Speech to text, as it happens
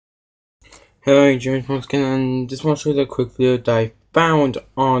Hey, James once again, and just want to show you the quick video that I found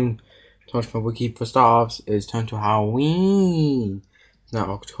on my wiki. For starters, it's time to Halloween, not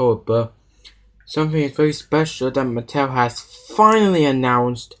October. Something is very special that Mattel has finally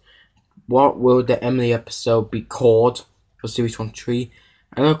announced. What will the Emily episode be called for Series 1-3?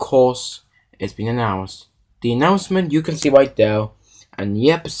 And of course, it's been announced. The announcement you can see right there, and the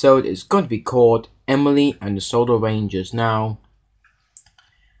episode is going to be called Emily and the Solar Rangers. Now,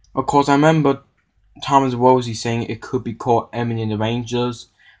 of course, I remember Thomas Rosie saying it could be called Emily and the Rangers,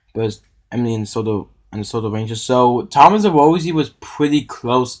 but it's Emily and the Soda Rangers. So Thomas Rosie was pretty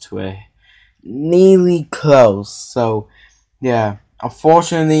close to it, nearly close. So yeah,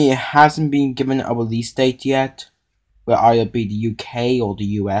 unfortunately, it hasn't been given a release date yet. Will either be the UK or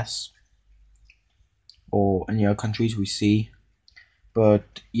the US or any other countries we see.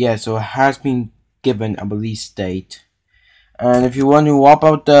 But yeah, so it has been given a release date. And if you're wondering what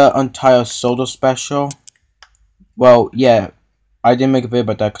about the entire Soda special, well, yeah, I didn't make a video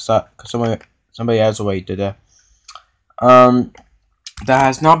about that because somebody else already did it. That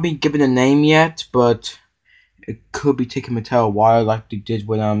has not been given a name yet, but it could be taking Mattel a while, like they did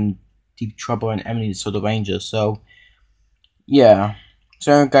with Deep Trouble and Emily the Soda Rangers. So yeah.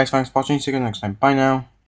 So guys, thanks for watching. See you next time. Bye now.